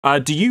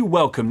Do you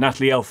welcome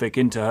Natalie Elphicke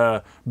into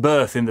her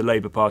berth in the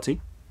Labour Party?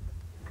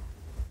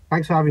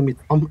 Thanks for having me,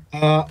 Tom.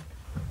 I'm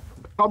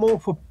all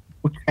for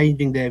people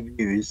changing their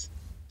views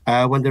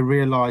when they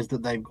realise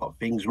that they've got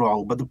things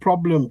wrong. But the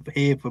problem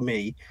here for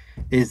me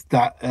is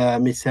that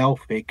Miss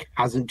Elphicke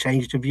hasn't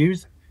changed her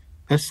views.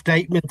 Her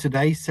statement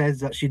today says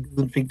that she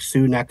doesn't think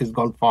Sunak has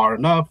gone far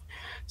enough.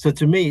 So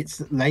to me,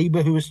 it's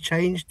Labour who has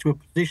changed to a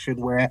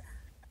position where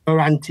her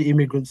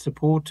anti-immigrant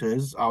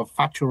supporters of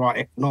Thatcherite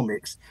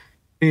economics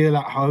feel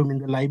at home in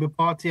the Labour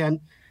Party. And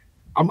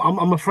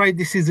I'm afraid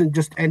this isn't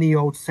just any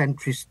old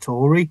centrist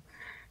Tory.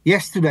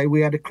 Yesterday,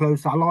 we had a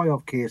close ally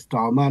of Keir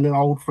Starmer and an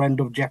old friend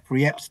of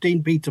Jeffrey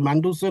Epstein, Peter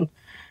Mandelson,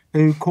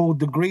 who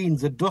called the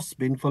Greens a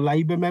dustbin for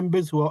Labour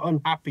members who are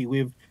unhappy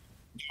with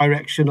the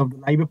direction of the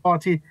Labour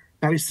Party.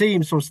 Now, it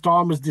seems from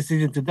Starmer's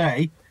decision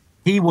today,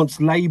 he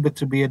wants Labour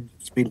to be a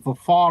dustbin for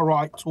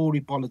far-right Tory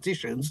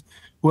politicians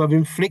who have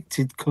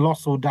inflicted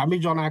colossal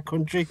damage on our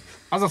country.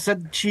 As I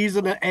said, she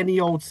isn't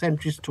any old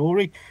centrist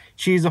Tory.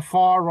 She's a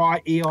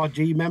far-right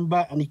ERG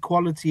member, an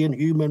equality and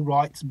human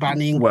rights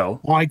banning,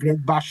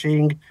 migrant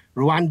bashing,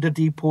 Rwanda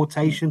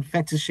deportation,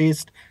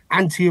 fetishist,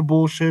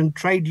 anti-abortion,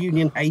 trade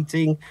union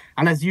hating,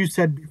 and as you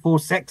said before,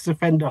 sex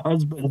offender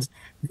husbands,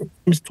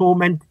 victims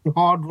tormenting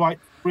hard right.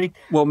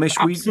 Well, Mish,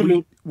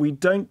 we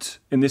don't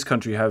in this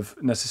country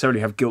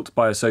necessarily have guilt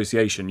by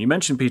association. You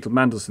mentioned Peter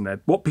Mandelson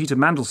there. What Peter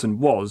Mandelson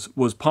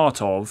was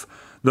part of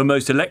the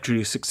most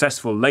electorally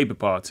successful Labour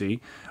Party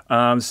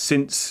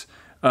since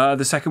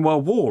the Second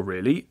World War,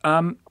 really.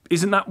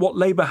 Isn't that what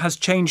Labour has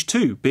changed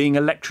to, being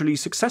electorally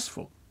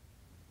successful?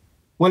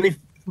 Well, if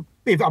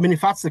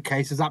that's the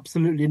case, there's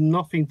absolutely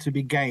nothing to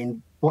be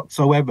gained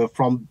whatsoever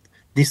from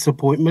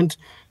disappointment,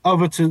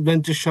 other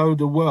than to show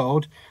the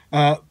world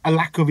a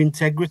lack of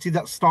integrity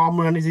that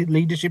Starmer and his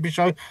leadership is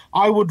showing.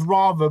 I would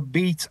rather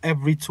beat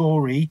every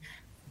Tory.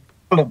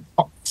 And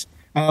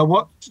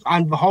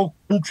the whole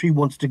country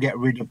wants to get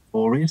rid of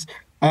Tories,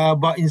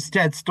 but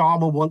instead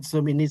Starmer wants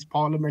them in his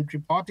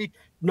parliamentary party.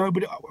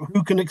 Nobody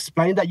who can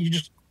explain that. You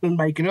just couldn't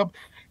make it up.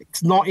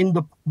 It's not in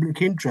the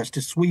public interest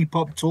to sweep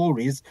up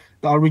Tories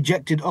that are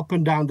rejected up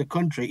and down the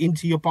country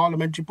into your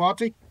parliamentary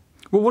party.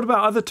 Well, what about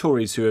other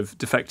Tories who have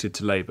defected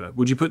to Labour?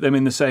 Would you put them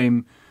in the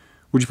same?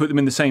 Would you put them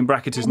in the same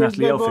bracket as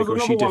Natalie Elphicke, or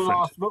is she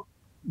different?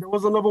 There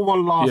was another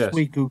one last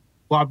week who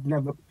I've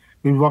never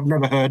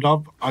heard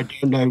of. I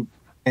don't know who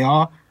they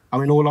are. I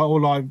mean,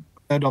 all I've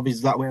heard of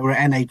is that we were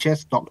an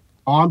NHS doctor.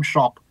 I'm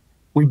shocked.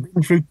 We've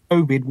been through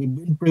COVID. We've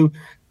been through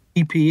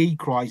PPE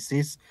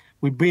crisis.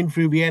 We've been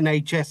through the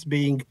NHS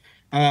being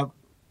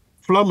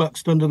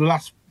flummoxed under the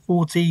last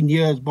 14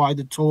 years by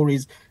the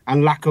Tories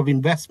and lack of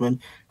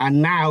investment,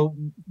 and now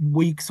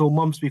weeks or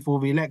months before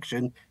the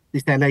election,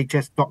 this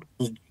NHS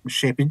doctor's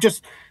ship. It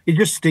just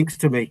stinks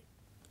to me.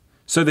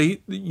 So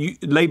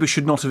Labour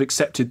should not have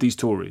accepted these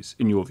Tories,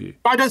 in your view?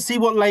 I don't see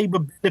what Labour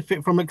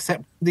benefit from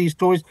accepting these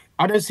Tories.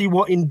 I don't see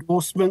what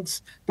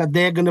endorsements that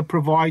they're going to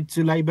provide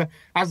to Labour.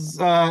 As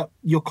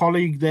your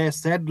colleague there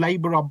said,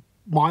 Labour are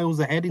miles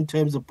ahead in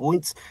terms of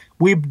points.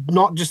 We're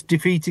not just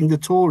defeating the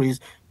Tories,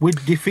 we're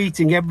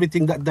defeating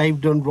everything that they've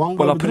done wrong.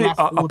 Well, I'll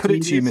put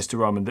it to you, Mr.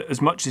 Rahman, that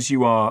as much as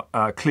you are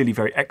clearly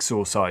very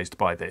exorcised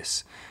by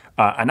this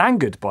and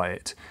angered by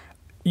it,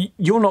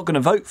 you're not going to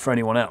vote for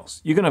anyone else.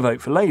 You're going to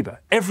vote for Labour.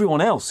 Everyone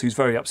else who's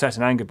very upset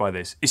and angered by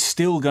this is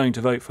still going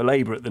to vote for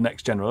Labour at the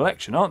next general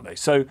election, aren't they?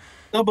 So,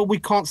 no, but we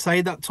can't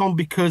say that, Tom,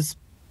 because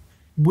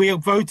we're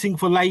voting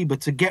for Labour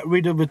to get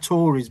rid of the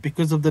Tories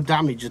because of the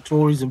damage the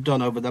Tories have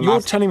done over the last...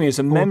 You're telling me as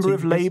a member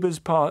of Labour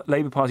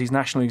Party's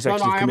National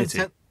Executive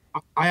Committee...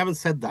 I haven't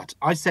said that.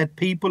 I said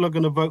people are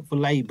going to vote for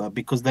Labour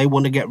because they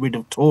want to get rid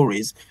of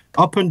Tories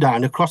up and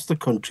down across the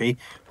country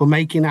for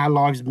making our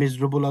lives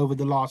miserable over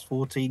the last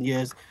 14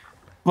 years.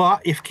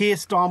 But if Keir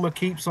Starmer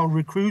keeps on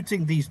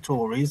recruiting these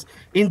Tories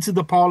into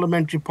the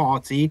parliamentary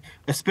party,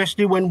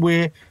 especially when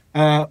we're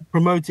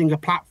promoting a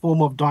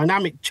platform of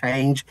dynamic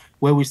change,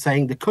 where we're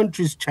saying the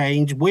country's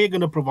change, we're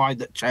going to provide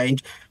that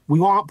change. We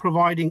aren't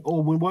providing,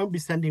 or we won't be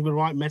sending the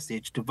right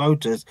message to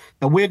voters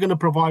that we're going to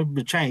provide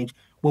the change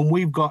when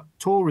we've got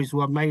Tories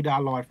who have made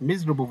our life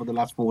miserable for the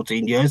last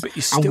 14 years. But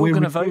you're still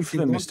going to vote for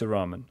them, Mr.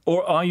 Rahman?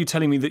 Or are you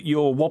telling me that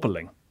you're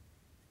wobbling?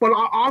 Well,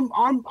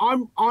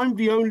 I'm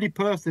the only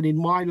person in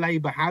my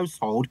Labour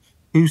household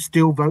who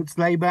still votes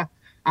Labour,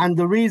 and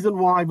the reason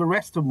why the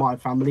rest of my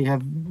family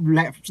have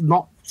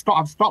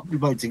stopped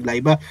voting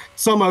Labour,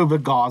 some over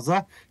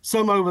Gaza,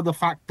 some over the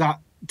fact that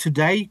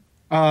today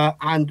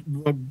and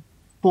the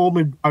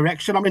former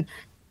direction. I mean,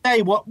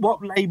 today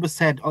what Labour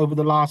said over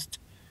the last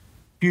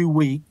few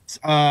weeks,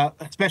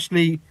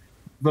 especially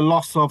the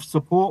loss of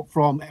support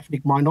from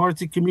ethnic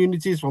minority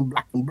communities, from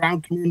black and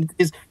brown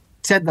communities,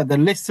 said that they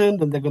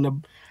listened and they're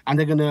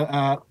going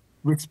to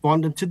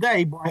respond. And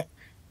today, by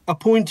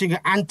appointing an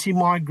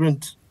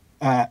anti-migrant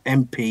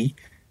MP,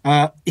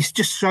 it's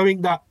just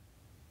showing that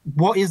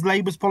what is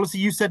Labour's policy.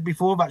 You said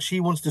before that she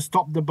wants to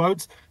stop the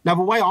boats. Now,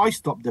 the way I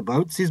stop the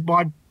boats is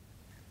by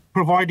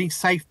providing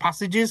safe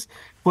passages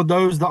for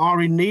those that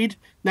are in need.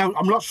 Now,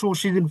 I'm not sure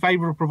she's in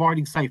favour of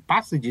providing safe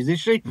passages, is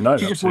she? No,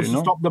 she just wants to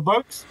not. stop the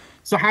boats.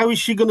 So how is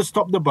she going to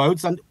stop the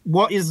boats? And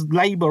what is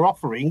Labour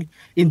offering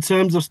in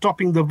terms of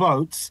stopping the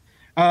votes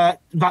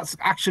that's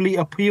actually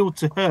appealed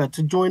to her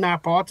to join our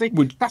party?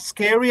 That's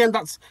scary, and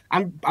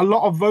a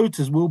lot of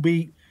voters will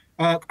be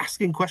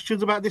asking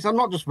questions about this, and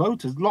not just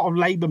voters. A lot of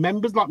Labour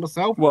members like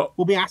myself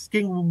will be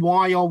asking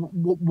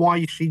why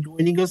is she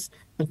joining us,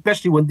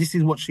 especially when this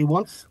is what she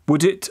wants.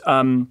 Would it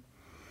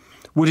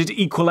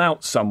equal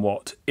out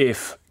somewhat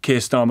if Keir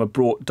Starmer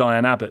brought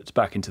Diane Abbott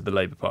back into the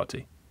Labour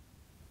Party?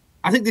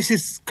 I think this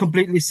is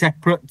completely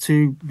separate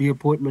to the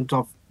appointment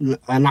of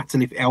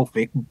Natalie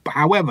Elphicke.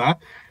 However,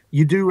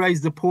 you do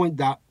raise the point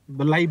that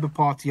the Labour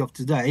Party of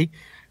today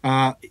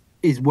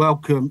is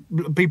welcome.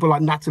 People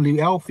like Natalie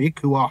Elphicke,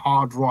 who are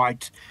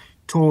hard-right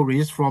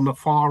Tories from a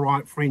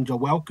far-right fringe, are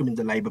welcome in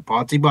the Labour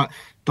Party, but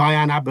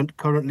Diane Abbott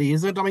currently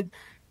isn't. I mean,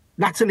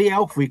 Natalie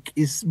Elphicke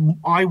is,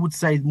 I would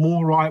say,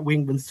 more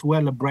right-wing than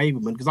Suella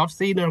Braverman, because I've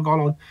seen her go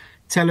on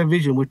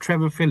television with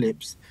Trevor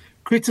Phillips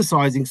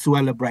criticising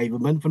Suella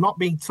Braverman for not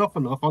being tough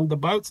enough on the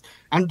boats.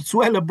 And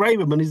Suella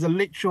Braverman is a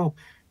literal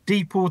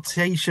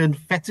deportation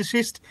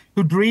fetishist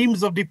who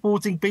dreams of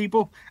deporting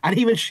people, and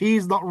even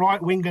she's not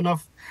right-wing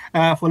enough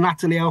for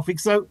Natalie Elphicke.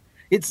 So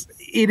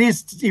it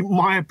is, in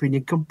my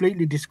opinion,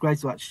 completely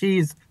disgraceful that she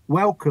is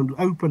welcomed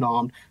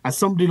open-armed, and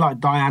somebody like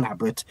Diane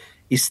Abbott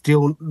is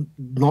still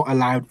not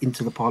allowed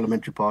into the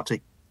parliamentary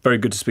party. Very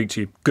good to speak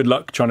to you. Good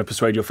luck trying to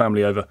persuade your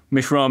family over.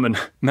 Mish Rahman,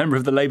 member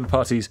of the Labour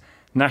Party's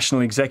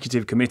National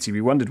Executive Committee.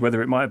 We wondered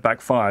whether it might have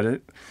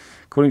backfired.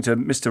 According to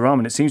Mr.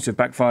 Rahman, it seems to have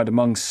backfired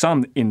among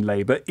some in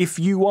Labour. If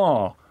you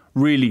are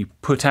really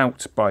put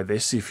out by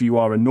this, if you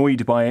are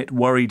annoyed by it,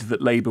 worried that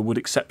Labour would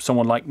accept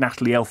someone like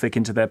Natalie Elphicke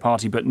into their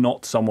party but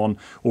not someone,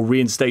 or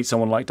reinstate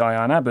someone like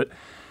Diane Abbott,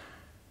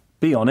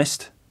 be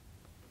honest.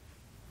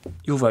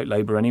 You'll vote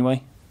Labour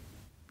anyway.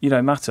 You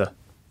don't matter.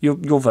 Your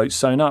vote's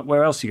sewn up.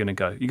 Where else are you going to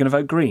go? You're going to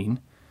vote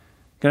Green?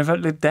 You're going to vote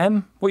Lib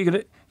Dem?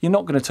 You're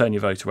not going to turn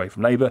your vote away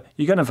from Labour.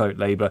 You're going to vote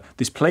Labour.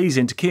 This plays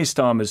into Keir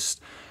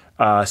Starmer's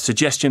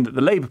suggestion that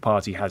the Labour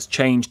Party has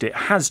changed. It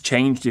has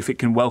changed if it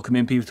can welcome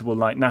in people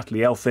like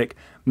Natalie Elphicke.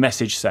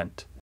 Message sent.